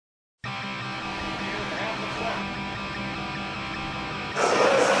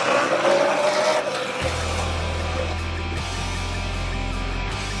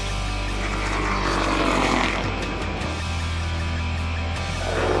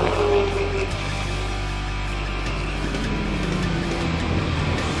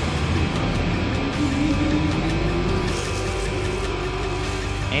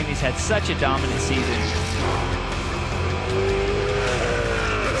has had such a dominant season.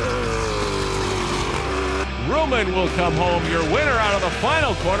 Ruman will come home your winner out of the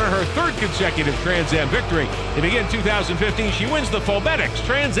final corner, her third consecutive Trans Am victory. To begin 2015, she wins the Fometics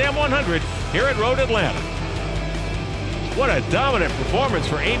Trans Am 100 here at Road Atlanta. What a dominant performance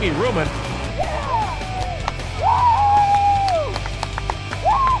for Amy Ruman.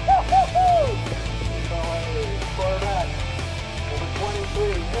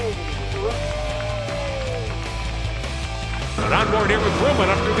 And on board here with Ruman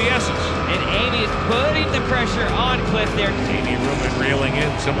up through the S's. And Amy is putting the pressure on Cliff there. Amy Ruman reeling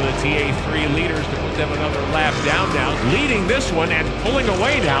in some of the TA3 leaders to put them another lap down now. Leading this one and pulling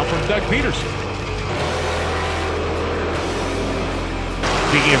away now from Doug Peterson.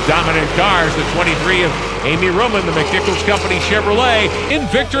 Speaking of dominant cars, the 23 of Amy Ruman, the McNichols Company Chevrolet, in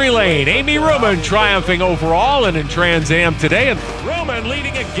victory lane. Amy Ruman triumphing overall and in Trans Am today. And Ruman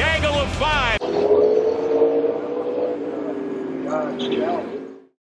leading a gaggle of 5. Challenge.